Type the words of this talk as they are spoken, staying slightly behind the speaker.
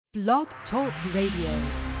Blog Talk Radio.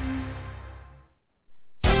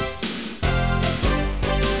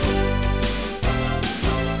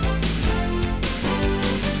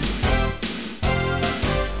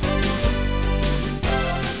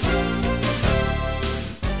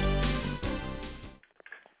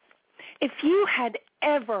 If you had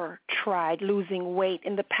ever tried losing weight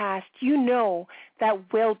in the past, you know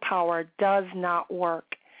that willpower does not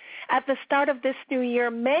work. At the start of this new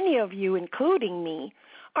year, many of you, including me,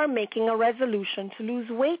 are making a resolution to lose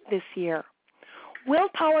weight this year.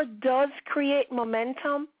 Willpower does create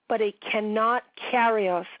momentum, but it cannot carry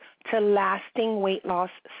us to lasting weight loss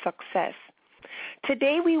success.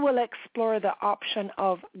 Today we will explore the option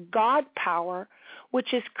of God power,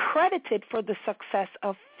 which is credited for the success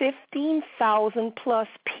of 15,000 plus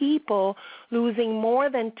people losing more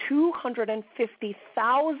than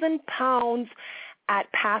 250,000 pounds at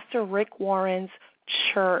Pastor Rick Warren's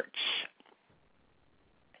church.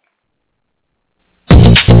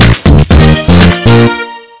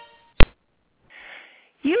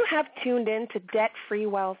 You have tuned in to Debt Free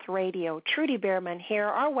Wealth Radio. Trudy Behrman here.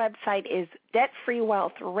 Our website is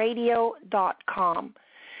debtfreewealthradio.com.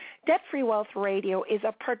 Debt Free Wealth Radio is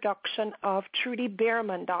a production of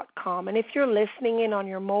trudybehrman.com. And if you're listening in on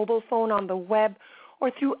your mobile phone, on the web,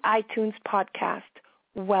 or through iTunes podcast,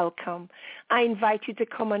 welcome. I invite you to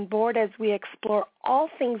come on board as we explore all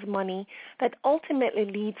things money that ultimately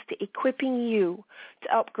leads to equipping you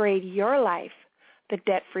to upgrade your life the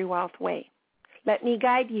debt-free wealth way. Let me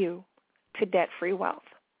guide you to debt-free wealth.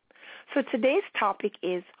 So today's topic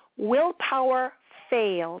is willpower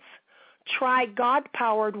fails. Try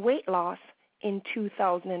God-powered weight loss in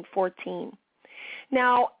 2014.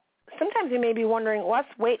 Now, sometimes you may be wondering,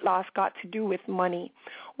 what's weight loss got to do with money?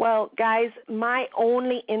 Well, guys, my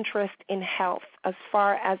only interest in health as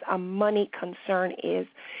far as a money concern is,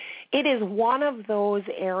 it is one of those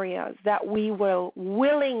areas that we will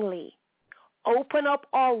willingly open up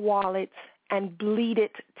our wallets and bleed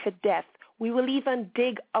it to death. We will even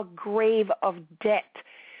dig a grave of debt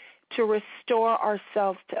to restore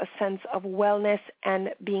ourselves to a sense of wellness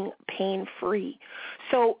and being pain-free.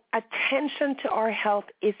 So attention to our health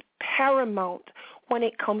is paramount when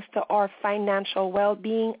it comes to our financial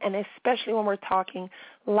well-being, and especially when we're talking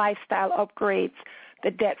lifestyle upgrades, the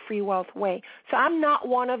debt-free wealth way. So I'm not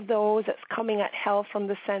one of those that's coming at health from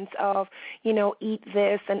the sense of, eat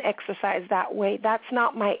this and exercise that way. That's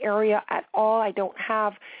not my area at all. I don't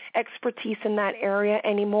have expertise in that area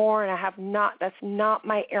anymore, and that's not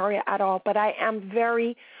my area at all. But I am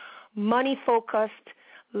very money-focused,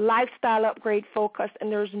 lifestyle upgrade focused,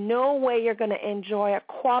 and there's no way you're going to enjoy a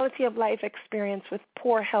quality of life experience with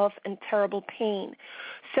poor health and terrible pain.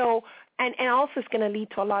 So, and also it's going to lead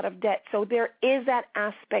to a lot of debt. So there is that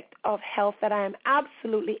aspect of health that I am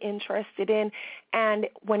absolutely interested in. And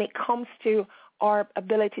when it comes to our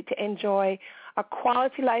ability to enjoy a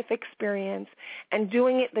quality life experience and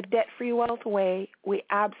doing it the debt-free wealth way, we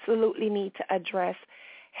absolutely need to address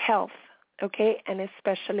health, okay, and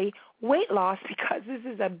especially weight loss, because this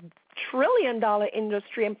is a $1 trillion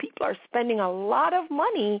industry and people are spending a lot of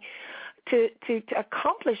money to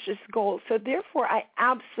accomplish this goal. So therefore, I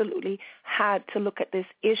absolutely had to look at this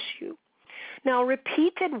issue. Now,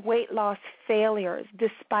 repeated weight loss failures,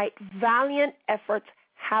 despite valiant efforts,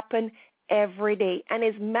 happen every day and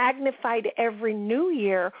is magnified every new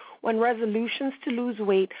year when resolutions to lose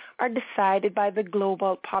weight are decided by the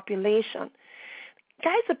global population.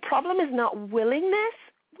 Guys, the problem is not willingness.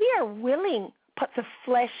 We are willing, but the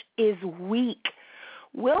flesh is weak.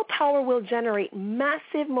 Willpower will generate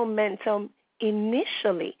massive momentum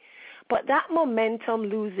initially, but that momentum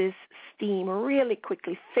loses steam really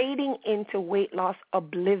quickly, fading into weight loss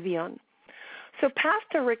oblivion. So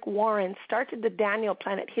Pastor Rick Warren started the Daniel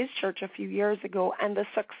Plan at his church a few years ago, and the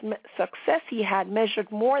success he had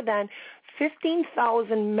measured more than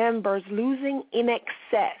 15,000 members losing in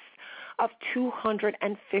excess of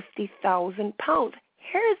 250,000 pounds.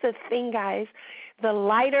 Here's the thing, guys. The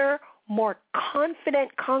lighter, more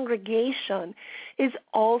confident congregation is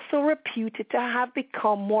also reputed to have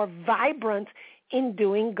become more vibrant in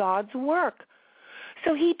doing God's work.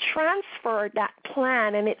 So he transferred that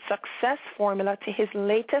plan and its success formula to his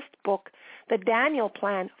latest book, The Daniel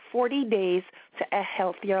Plan, 40 Days to a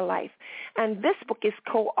Healthier Life. And this book is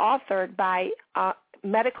co-authored by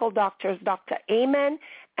medical doctors Dr. Amen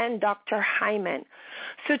and Dr. Hyman.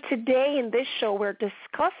 So today in this show, we're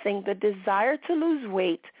discussing the desire to lose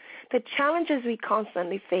weight, the challenges we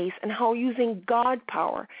constantly face, and how using God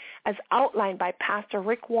power, as outlined by Pastor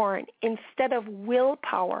Rick Warren, instead of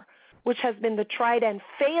willpower, which has been the tried and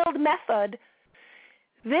failed method,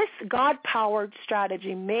 This God-powered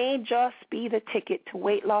strategy may just be the ticket to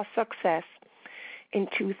weight loss success in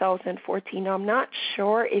 2014. I'm not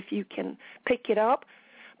sure if you can pick it up,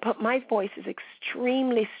 but my voice is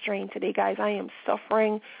extremely strained today, guys. I am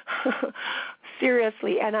suffering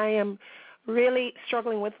seriously, and I am really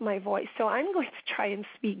struggling with my voice. So I'm going to try and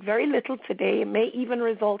speak very little today. It may even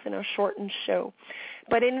result in a shortened show.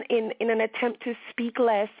 But in an attempt to speak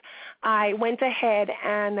less, I went ahead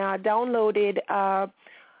and downloaded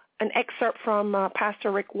an excerpt from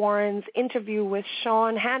Pastor Rick Warren's interview with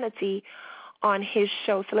Sean Hannity on his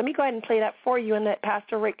show. So let me go ahead and play that for you and let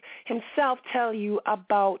Pastor Rick himself tell you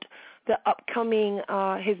about the upcoming,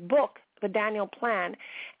 his book, The Daniel Plan.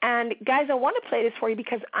 And guys, I want to play this for you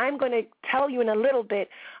because I'm going to tell you in a little bit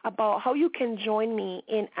about how you can join me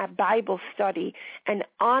in a Bible study, an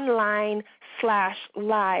online/live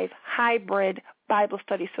hybrid Bible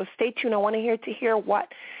study. So stay tuned. I want to hear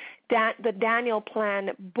what the Daniel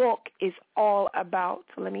Plan book is all about.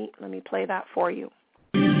 So let me play that for you.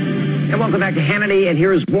 And welcome back to Hannity, and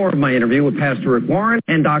here is more of my interview with Pastor Rick Warren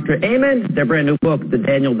and Dr. Amen, their brand new book, The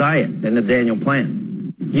Daniel Diet and the Daniel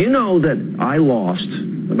Plan. You know that I lost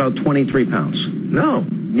about 23 pounds. No.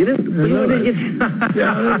 You didn't?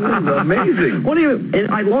 Yeah, that's amazing.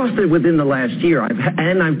 I lost it within the last year,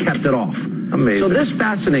 and I've kept it off. Amazing. So this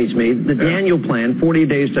fascinates me, the Daniel Plan, 40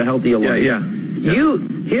 Days to Healthy Life.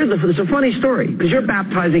 It's a funny story, because you're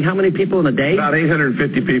baptizing how many people in a day? About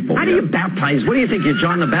 850 people. How do you baptize? What do you think, you're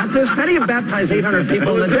John the Baptist? How do you baptize 800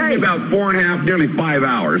 people in a day? About 4.5, nearly 5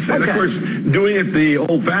 hours. And of course, doing it the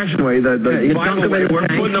old-fashioned way, the Bible way, we're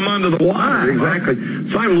putting them under the water. Exactly.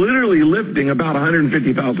 So I'm literally lifting about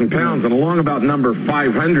 150,000 pounds, and along about number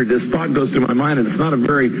 500, this thought goes through my mind, and it's not a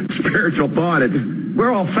very spiritual thought.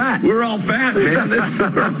 We're all fat. We're all fat, man.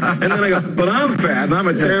 And then I go, but I'm fat, and I'm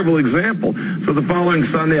a terrible example. So the following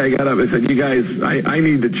Sunday, I got up. I said, you guys, I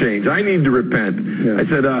need to change. I need to repent. Yeah. I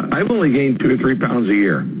said, I've only gained 2 or 3 pounds a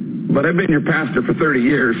year. But I've been your pastor for 30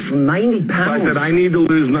 years. 90 pounds? So I said, I need to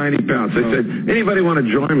lose 90 pounds. I said, anybody want to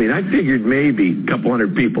join me? And I figured maybe a couple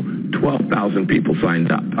hundred people. 12,000 people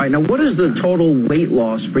signed up. All right, now what is the total weight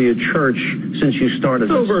loss for your church since you started?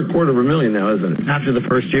 It's over $250,000 now, isn't it? After the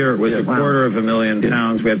first year, it was $250,000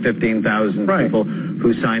 pounds. We had 15,000 people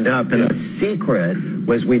who signed up. And the secret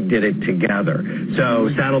was we did it together. So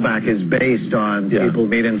Saddleback is based on people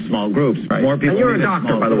meet in small groups. Right. More people. And you're a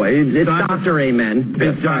doctor, by the way. It's Dr. Amen.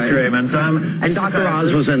 It's Dr. Amen. And Dr.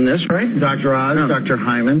 Oz was in this, right? Dr. Oz, Dr.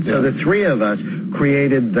 Hyman. So the three of us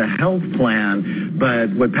created the health plan, but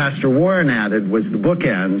what Pastor Warren added was the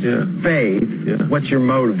bookends, faith, what's your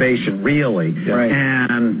motivation really,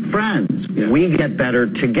 and friends. We get better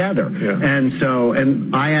together. And so,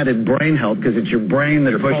 and I added brain health because it's your brain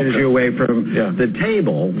that pushes you away from the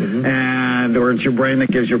table, or it's your brain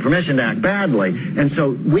that gives you permission to act badly. And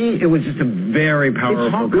so it was just a very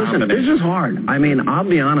powerful combination. Listen, this is hard. I mean, I'll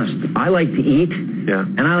be honest. I like to eat,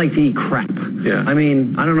 and I like to eat crap. I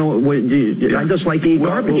mean, I don't know. I just like to eat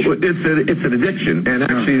garbage. Well, it's an addiction, and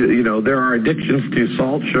actually, there are addictions to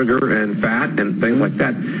salt, sugar, and fat, and things like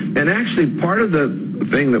that. And actually, part of the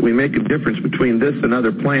thing that we make a difference between this and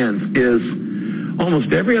other plans is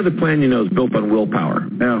almost every other plan is built on willpower.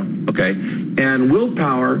 Okay? And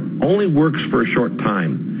willpower only works for a short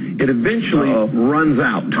time. It eventually runs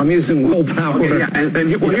out. I'm using willpower. Okay, and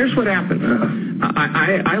here's what happens.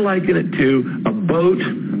 I liken it to a boat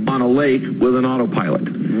on a lake with an autopilot.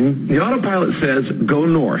 The autopilot says, go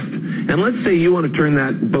north. And let's say you want to turn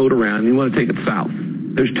that boat around and you want to take it south.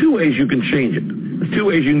 There's 2 ways you can change it. There's 2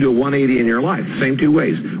 ways you can do a 180 in your life. Same 2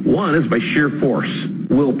 ways. One is by sheer force,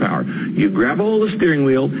 willpower. You grab a hold of the steering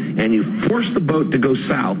wheel and you force the boat to go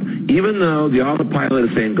south, even though the autopilot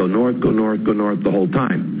is saying go north, go north, go north the whole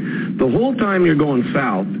time. The whole time you're going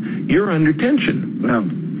south, you're under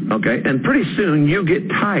tension. Okay? And pretty soon you get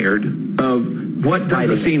tired of what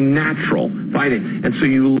doesn't seem natural, fighting. And so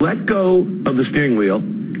you let go of the steering wheel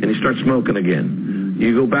and you start smoking again.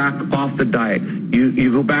 You go back off the diet.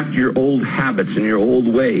 You go back to your old habits and your old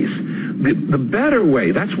ways. The better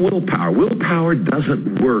way, that's willpower. Willpower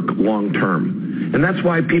doesn't work long term. And that's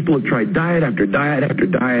why people have tried diet after diet after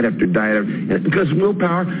diet after diet, because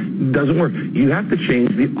willpower doesn't work. You have to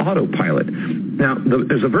change the autopilot. Now,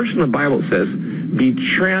 there's a verse in the Bible that says, be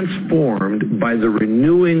transformed by the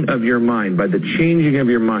renewing of your mind, by the changing of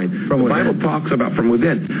your mind. The Bible talks about from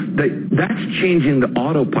within. That's changing the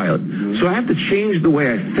autopilot. So I have to change the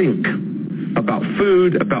way I think about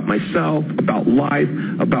food, about myself, about life,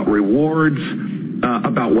 about rewards,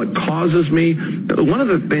 about what causes me. One of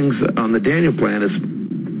the things on the Daniel Plan is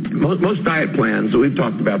most diet plans that we've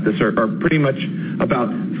talked about this are pretty much about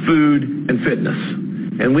food and fitness.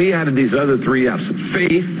 And we added these other 3 F's: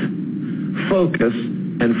 faith, focus,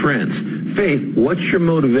 and friends. Faith, what's your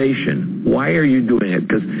motivation? Why are you doing it?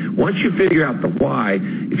 Because once you figure out the why,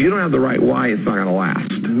 if you don't have the right why, it's not going to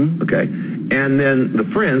last. Okay? And then the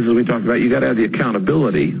friends, as we talked about, you got to have the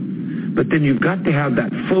accountability, but then you've got to have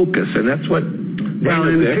that focus, and that's what. Well,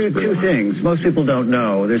 and two things. Most people don't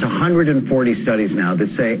know. There's 140 studies now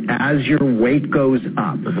that say as your weight goes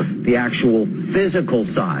up, the actual physical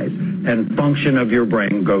size and function of your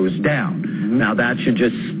brain goes down. Now, that should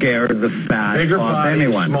just scare the fat Bigger off body,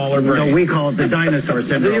 anyone. Smaller brain. So we call it the dinosaur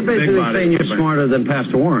syndrome. So you're basically saying you're smarter than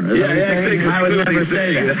Pastor Warren. I would never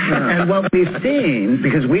say that. And what we've seen,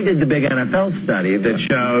 because we did the big NFL study that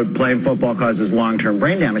showed playing football causes long-term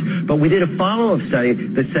brain damage, but we did a follow-up study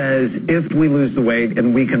that says if we lose the weight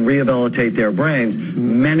and we can rehabilitate their brains,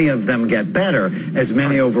 many of them get better, as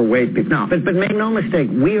many overweight people. No, but make no mistake,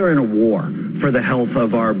 we are in a war for the health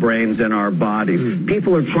of our brains and our bodies.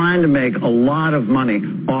 People are trying to make a lot of money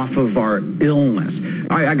off of our illness.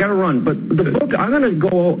 All right, I got to run, but the book, I'm going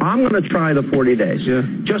to try the 40 days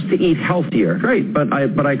just to eat healthier. Great, but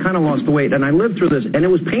I kind of lost the weight, and I lived through this, and it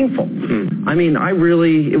was painful. I mean,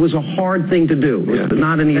 it was a hard thing to do. It's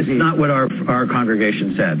not an easy. It's not what our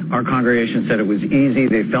congregation said. Our congregation said it was easy,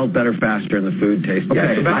 they felt better faster, and the food tasted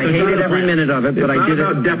better. I hated every minute of it, but I did it. It's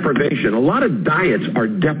not about deprivation. A lot of diets are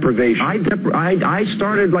deprivation. I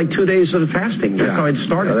started like 2 days of fasting. That's how it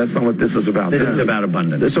started. That's not what this is about. This is about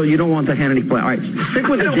abundance. So you don't want the Hannity plan. All right, stick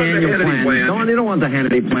with the Daniel plan. No, you don't want the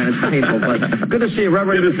Hannity plan. It's painful. But good to see you,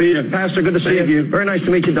 Reverend. Good to see you. Pastor, good to see you. Very nice to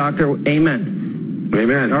meet you, Doctor. Amen.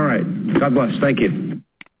 Amen. All right. God bless. Thank you.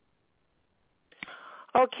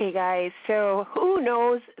 Okay, guys, so who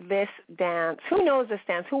knows this dance? Who knows this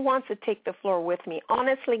dance? Who wants to take the floor with me?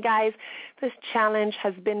 Honestly, guys, this challenge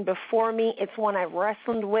has been before me. It's one I've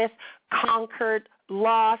wrestled with, conquered,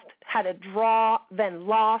 lost, had a draw, then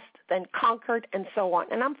lost, then conquered, and so on.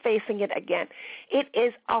 And I'm facing it again. It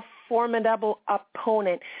is a formidable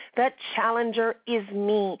opponent. That challenger is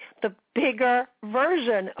me, the bigger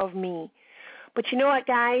version of me. But you know what,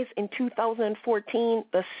 guys? In 2014,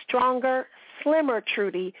 the stronger, slimmer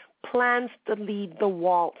Trudy plans to lead the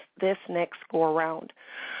waltz this next go around.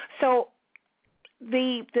 So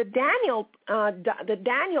the Daniel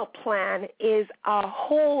plan is a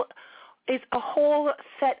whole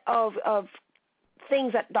set of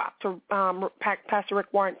things that Pastor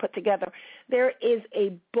Rick Warren put together. There is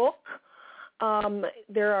a book,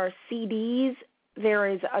 there are CDs, there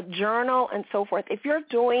is a journal, and so forth. If you're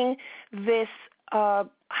doing this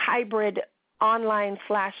hybrid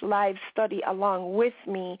online/live study along with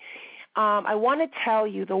me, I want to tell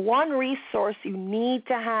you the one resource you need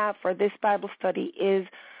to have for this Bible study is,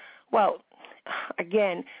 well,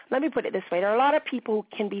 again, let me put it this way. There are a lot of people who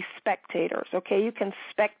can be spectators, okay? You can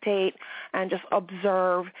spectate and just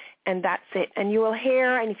observe, and that's it. And you will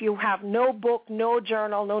hear, and if you have no book, no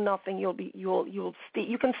journal, no nothing, you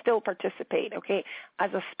can still participate, okay,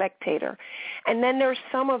 as a spectator. And then there's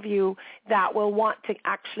some of you that will want to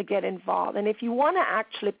actually get involved. And if you want to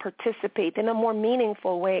actually participate in a more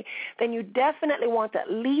meaningful way, then you definitely want to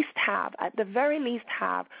at the very least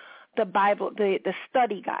have the Bible, the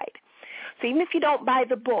study guide. So even if you don't buy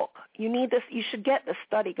the book, you should get the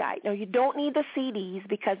study guide. Now, you don't need the CDs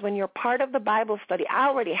because when you're part of the Bible study, I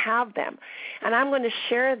already have them, and I'm going to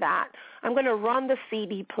share that. I'm going to run the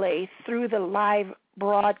CD play through the live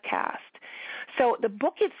broadcast. So the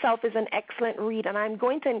book itself is an excellent read, and I'm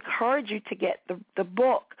going to encourage you to get the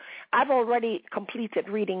book. I've already completed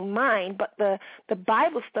reading mine, but the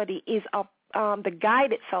Bible study is the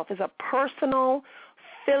guide itself is a personal,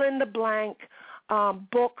 fill-in-the-blank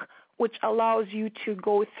book which allows you to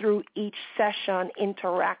go through each session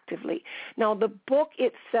interactively. Now, the book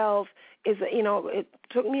itself is, it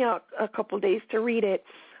took me a couple days to read it,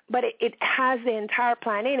 but it has the entire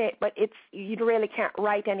plan in it, but you really can't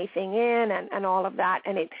write anything in and all of that.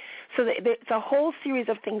 And it's a whole series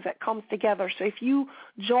of things that comes together. So if you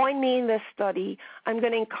join me in this study, I'm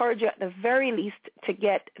going to encourage you at the very least to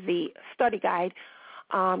get the study guide.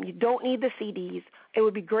 You don't need the CDs. It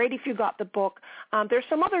would be great if you got the book. There's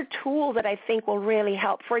some other tools that I think will really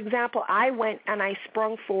help. For example, I went and I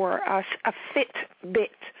sprung for a Fitbit.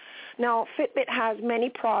 Now, Fitbit has many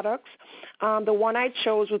products. The one I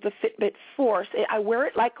chose was the Fitbit Force. I wear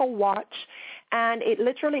it like a watch, and it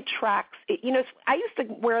literally tracks. I used to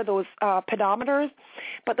wear those pedometers,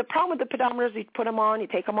 but the problem with the pedometers, you put them on, you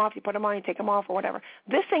take them off, you put them on, you take them off, or whatever.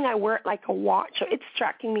 This thing, I wear it like a watch, so it's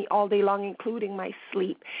tracking me all day long, including my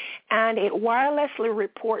sleep. And it wirelessly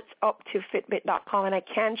reports up to Fitbit.com, and I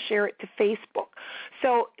can share it to Facebook.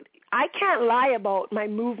 So I can't lie about my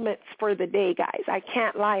movements for the day, guys. I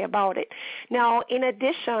can't lie about it. Now, in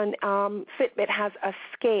addition, Fitbit has a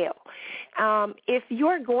scale. If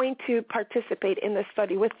you're going to participate in the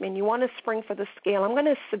study with me and you want to spring for the scale, I'm going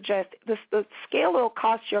to suggest the scale will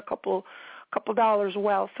cost you a couple dollars.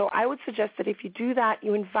 Well, so I would suggest that if you do that,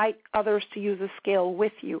 you invite others to use the scale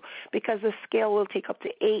with you, because the scale will take up to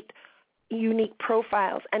 8 unique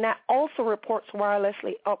profiles, and that also reports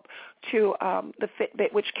wirelessly up to the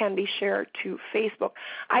Fitbit, which can be shared to Facebook.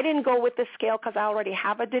 I didn't go with the scale because I already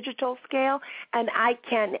have a digital scale, and I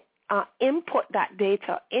can input that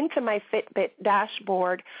data into my Fitbit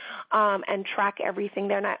dashboard and track everything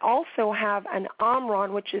there. And I also have an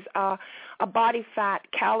Omron, which is a body fat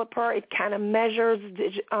caliper. It kind of measures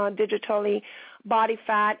digitally body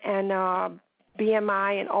fat and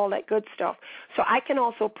BMI and all that good stuff. So I can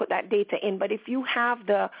also put that data in. But if you have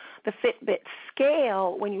the Fitbit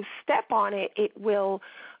scale, when you step on it, it will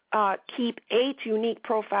keep 8 unique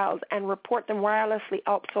profiles and report them wirelessly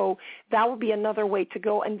up. So that would be another way to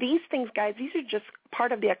go. And these things, guys, these are just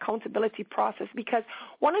part of the accountability process, because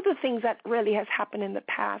one of the things that really has happened in the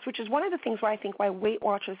past, which is one of the things why I think why Weight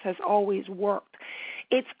Watchers has always worked,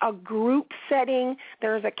 it's a group setting.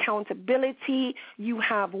 There's accountability. You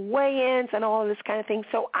have weigh-ins and all of this kind of thing.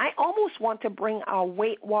 So I almost want to bring a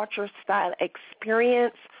Weight Watcher style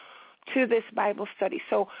experience to this Bible study.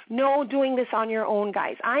 So no doing this on your own,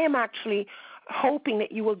 guys. I am actually hoping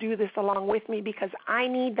that you will do this along with me, because I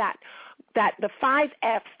need that the 5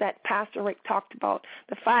 F's that Pastor Rick talked about.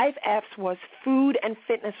 The 5 F's was food and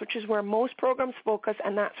fitness, which is where most programs focus,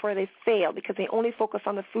 and that's where they fail, because they only focus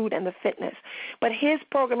on the food and the fitness. But his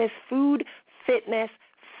program is food, fitness,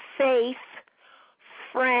 faith,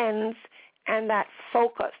 friends, and that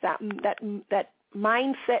focus, that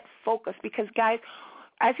mindset focus. Because, guys,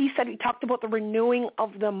 as he said, he talked about the renewing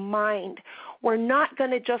of the mind. We're not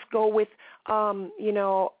going to just go with,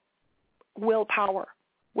 willpower.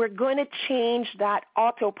 We're going to change that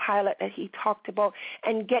autopilot that he talked about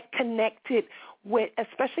and get connected with,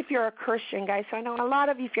 especially if you're a Christian, guys. So I know a lot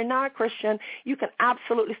of you, if you're not a Christian, you can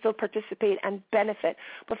absolutely still participate and benefit.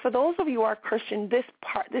 But for those of you who are Christian, this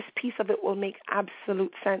piece of it will make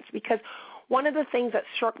absolute sense, because one of the things that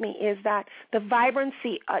struck me is that the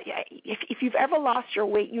vibrancy, if you've ever lost your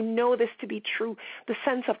weight, you know this to be true, the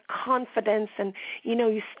sense of confidence, and,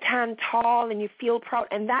 you stand tall and you feel proud,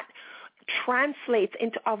 and that translates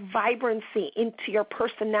into a vibrancy, into your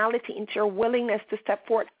personality, into your willingness to step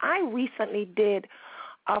forward. I recently did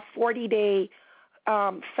a 40-day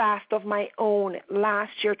fast of my own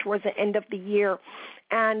last year towards the end of the year,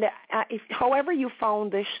 and however you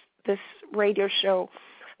found this radio show,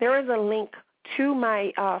 there is a link to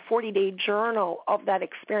my 40-day journal of that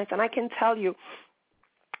experience, and I can tell you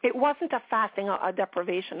it wasn't a fasting, a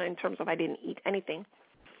deprivation in terms of I didn't eat anything.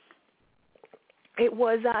 It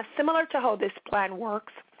was similar to how this plan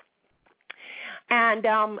works, and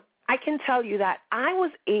I can tell you that I was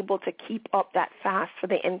able to keep up that fast for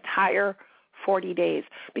the entire 40 days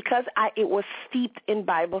because it was steeped in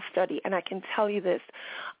Bible study, and I can tell you this,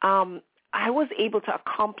 I was able to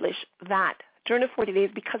accomplish that during the 40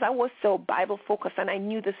 days because I was so Bible-focused, and I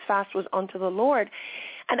knew this fast was unto the Lord,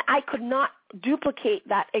 and I could not duplicate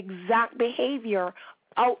that exact behavior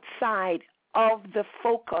outside of the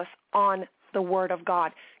focus on the Word of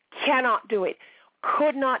God. Cannot do it.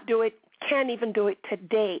 Could not do it. Can't even do it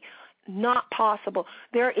today. Not possible.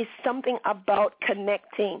 There is something about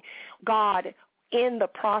connecting God in the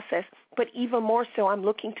process, but even more so, I'm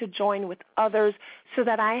looking to join with others so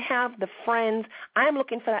that I have the friends. I'm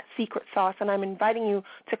looking for that secret sauce, and I'm inviting you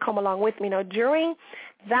to come along with me. Now, during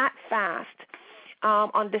that fast,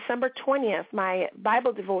 on December 20th, my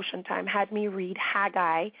Bible devotion time had me read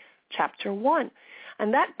Haggai chapter 1.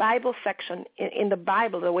 And that Bible section in the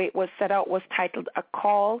Bible, the way it was set out, was titled A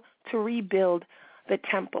Call to Rebuild the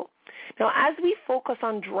Temple. Now, as we focus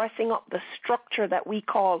on dressing up the structure that we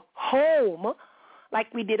call home,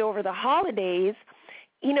 like we did over the holidays,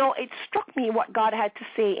 it struck me what God had to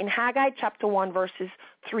say in Haggai chapter 1, verses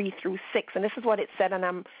 3 through 6. And this is what it said, and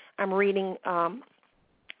I'm reading.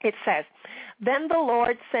 It says, "Then the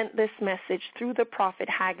Lord sent this message through the prophet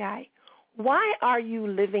Haggai. Why are you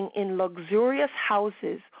living in luxurious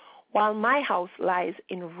houses while my house lies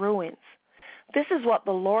in ruins? This is what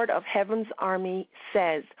the Lord of Heaven's army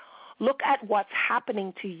says. Look at what's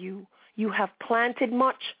happening to you. You have planted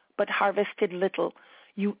much, but harvested little.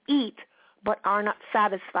 You eat, but are not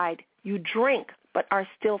satisfied. You drink, but are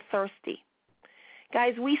still thirsty."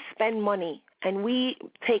 Guys, we spend money and we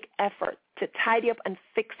take effort to tidy up and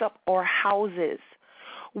fix up our houses.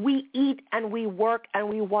 we eat and we work and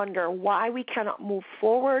we wonder why we cannot move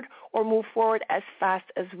forward or move forward as fast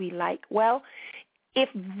as we like. Well, if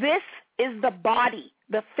this is the body,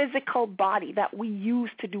 the physical body that we use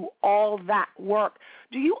to do all that work,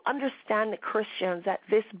 do you understand, the Christians, that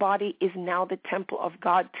this body is now the temple of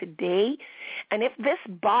God today? And if this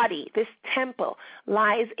body, this temple,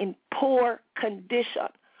 lies in poor condition,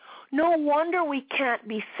 no wonder we can't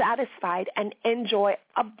be satisfied and enjoy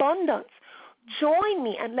abundance. Join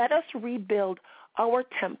me and let us rebuild our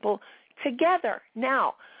temple together.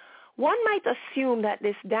 Now, one might assume that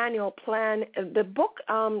this Daniel plan, the book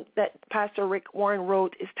that Pastor Rick Warren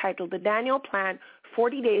wrote is titled The Daniel Plan,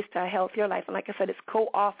 40 Days to a Healthier Life. And like I said, it's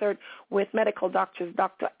co-authored with medical doctors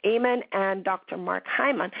Dr. Amen and Dr. Mark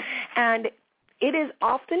Hyman. And it is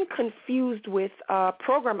often confused with a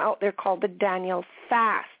program out there called the Daniel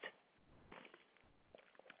Fast.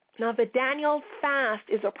 Now, the Daniel Fast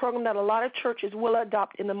is a program that a lot of churches will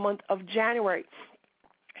adopt in the month of January.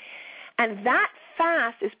 And that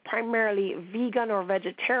fast is primarily vegan or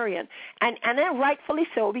vegetarian, and then rightfully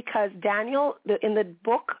so, because Daniel, in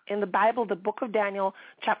the Bible, the book of Daniel,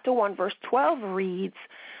 chapter 1, verse 12 reads,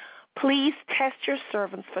 "Please test your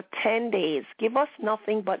servants for 10 days. Give us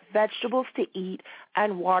nothing but vegetables to eat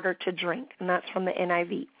and water to drink." And that's from the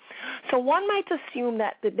NIV. So one might assume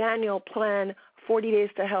that the Daniel plan, 40 Days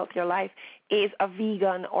to a Healthier Life, is a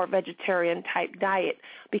vegan or vegetarian type diet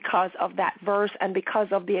because of that verse and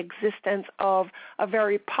because of the existence of a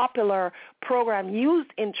very popular program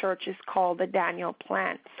used in churches called the Daniel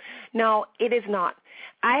Plan. Now, it is not.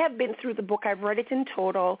 I have been through the book. I've read it in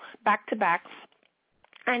total, back to back.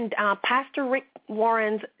 And Pastor Rick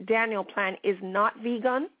Warren's Daniel Plan is not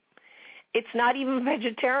vegan. It's not even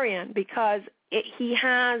vegetarian, because he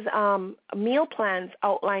has meal plans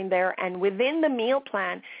outlined there, and within the meal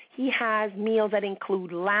plan, he has meals that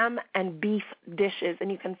include lamb and beef dishes, and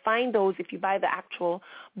you can find those if you buy the actual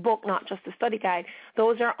book, not just the study guide.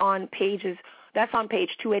 Those are on that's on page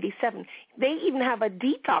 287. They even have a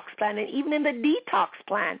detox plan, and even in the detox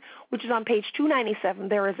plan, which is on page 297,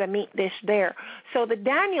 there is a meat dish there. So the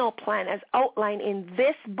Daniel Plan, as outlined in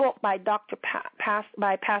this book by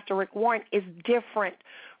by Pastor Rick Warren, is different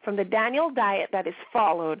from the Daniel diet that is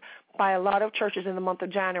followed by a lot of churches in the month of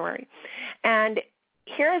January. And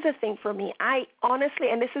here is the thing for me. I honestly,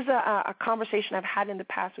 and this is a conversation I've had in the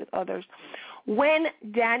past with others, when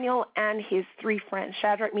Daniel and his three friends,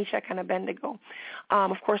 Shadrach, Meshach, and Abednego,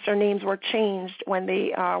 of course their names were changed when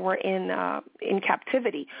they were in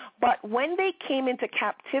captivity, but when they came into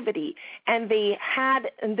captivity and they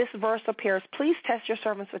had, and this verse appears, "Please test your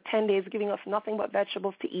servants for 10 days, giving us nothing but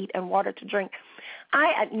vegetables to eat and water to drink,"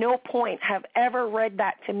 I at no point have ever read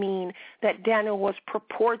that to mean that Daniel was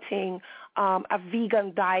purporting a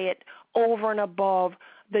vegan diet over and above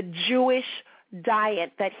the Jewish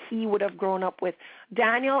diet that he would have grown up with.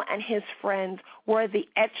 Daniel and his friends were the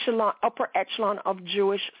upper echelon of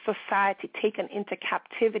Jewish society taken into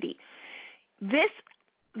captivity. This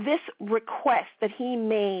request that he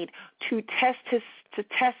made to test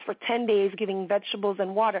for 10 days, giving vegetables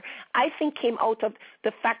and water, I think came out of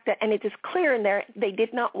the fact that, and it is clear in there, they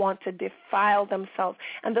did not want to defile themselves.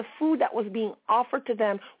 And the food that was being offered to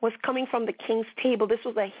them was coming from the king's table. This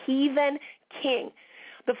was a heathen king.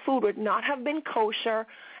 The food would not have been kosher,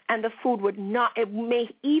 and the food it may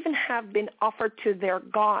even have been offered to their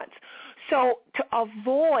gods. So to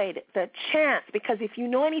avoid the chance, because if you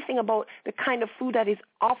know anything about the kind of food that is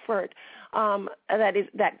offered,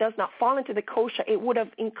 that does not fall into the kosher, it would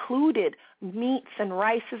have included meats and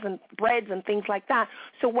rices and breads and things like that.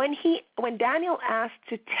 So when Daniel asked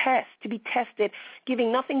to be tested,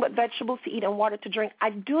 giving nothing but vegetables to eat and water to drink,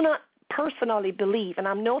 I do not personally believe, and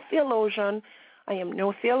I'm no theologian,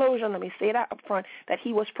 let me say that up front, that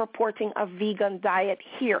he was purporting a vegan diet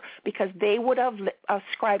here, because they would have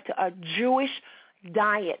ascribed to a Jewish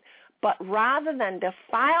diet. But rather than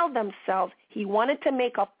defile themselves, he wanted to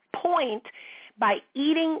make a point by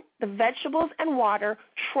eating the vegetables and water,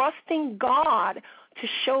 trusting God to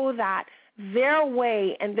show that their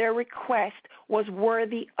way and their request was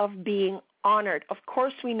worthy of being honored. Of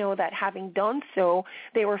course, we know that having done so,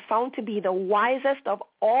 they were found to be the wisest of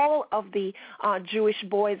all of the Jewish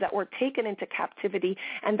boys that were taken into captivity,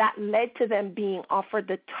 and that led to them being offered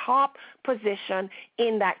the top position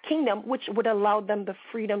in that kingdom, which would allow them the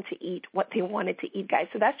freedom to eat what they wanted to eat, guys.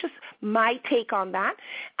 So that's just my take on that.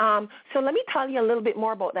 So let me tell you a little bit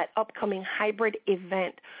more about that upcoming hybrid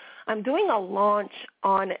event. I'm doing a launch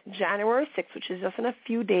on January 6th, which is just in a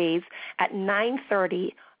few days, at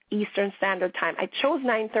 9:30 Eastern Standard Time. I chose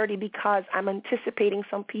 9:30 because I'm anticipating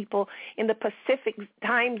some people in the Pacific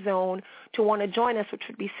time zone to want to join us, which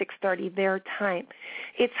would be 6:30 their time.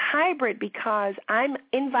 It's hybrid because I'm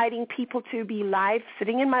inviting people to be live,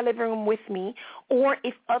 sitting in my living room with me, or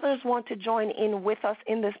if others want to join in with us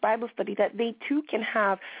in this Bible study, that they too can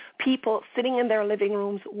have people sitting in their living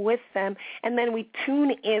rooms with them, and then we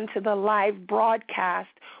tune into the live broadcast,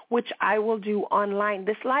 which I will do online.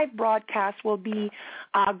 This live broadcast will be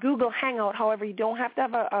Google Hangout. However, you don't have to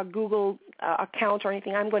have a Google account or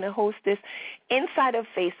anything. I'm going to host this inside of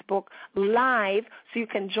Facebook live, so you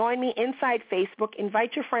can join me inside Facebook.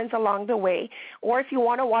 Invite your friends along the way, or if you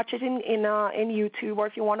want to watch it in YouTube, or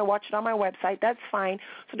if you want to watch it on my website, that's fine.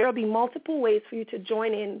 So there will be multiple ways for you to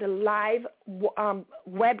join in the live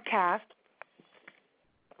webcast,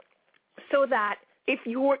 so that if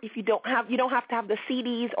you don't have to have the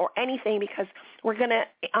CDs or anything, because we're going to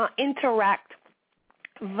interact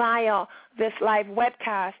via this live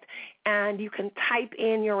webcast, and you can type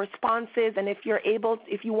in your responses, and if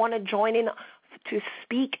you want to join in to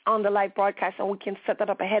speak on the live broadcast, and we can set that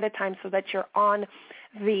up ahead of time so that you're on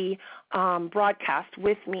the broadcast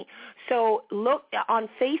with me. So look on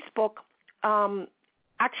Facebook.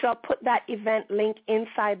 Actually, I'll put that event link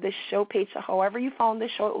inside the show page. So however you found the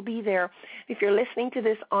show, it will be there. If you're listening to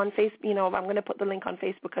this on Facebook, I'm going to put the link on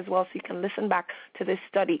Facebook as well, so you can listen back to this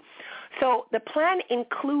study. So the plan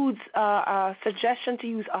includes a suggestion to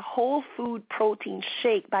use a whole food protein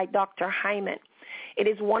shake by Dr. Hyman. It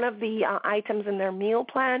is one of the items in their meal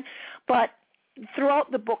plan, but throughout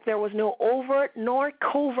the book, there was no overt nor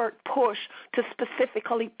covert push to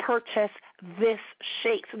specifically purchase this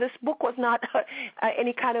shake. So this book was not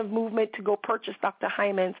any kind of movement to go purchase Dr.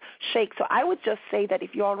 Hyman's shake. So I would just say that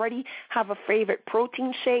if you already have a favorite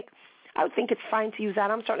protein shake, I would think it's fine to use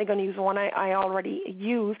that. I'm certainly going to use the one I already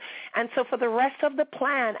use. And so for the rest of the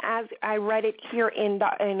plan, as I read it here in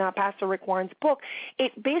Pastor Rick Warren's book,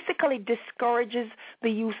 it basically discourages the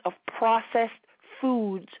use of processed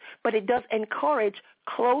foods, but it does encourage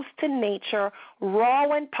close to nature, raw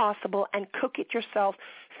when possible, and cook it yourself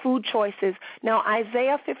food choices. Now,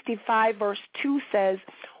 Isaiah 55 verse 2 says,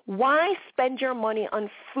 "Why spend your money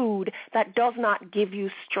on food that does not give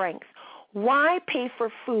you strength? Why pay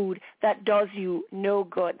for food that does you no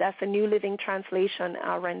good?" That's the New Living Translation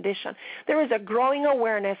rendition. There is a growing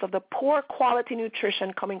awareness of the poor quality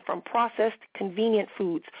nutrition coming from processed, convenient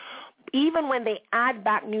foods. Even when they add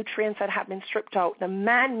back nutrients that have been stripped out, the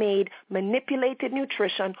man-made, manipulated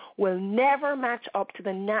nutrition will never match up to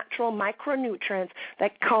the natural micronutrients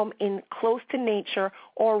that come in close to nature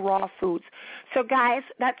or raw foods. So, guys,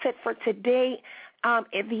 that's it for today.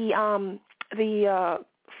 The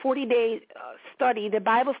 40-day study, the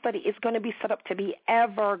Bible study, is going to be set up to be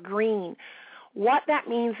evergreen. What that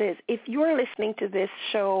means is if you're listening to this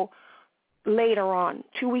show later on,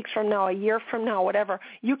 2 weeks from now, a year from now, whatever,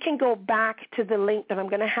 you can go back to the link that I'm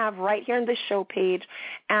going to have right here in the show page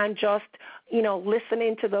and just, listen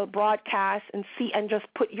into the broadcast and see, and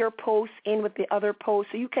just put your posts in with the other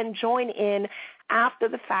posts, so you can join in after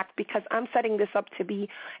the fact, because I'm setting this up to be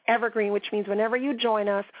evergreen, which means whenever you join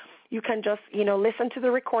us, you can just, listen to the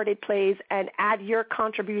recorded plays and add your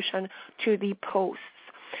contribution to the posts.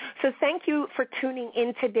 So thank you for tuning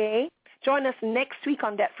in today. Join us next week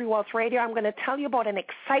on Debt Free Wealth Radio. I'm going to tell you about an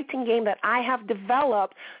exciting game that I have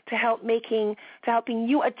developed to helping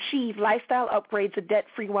you achieve lifestyle upgrades the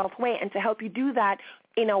debt-free wealth way, and to help you do that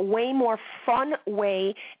in a way more fun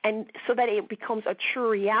way, and so that it becomes a true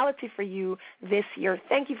reality for you this year.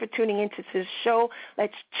 Thank you for tuning into this show.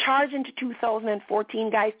 Let's charge into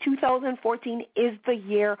 2014, guys. 2014 is the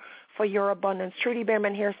year for your abundance. Trudy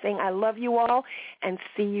Behrman here saying I love you all, and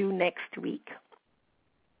see you next week.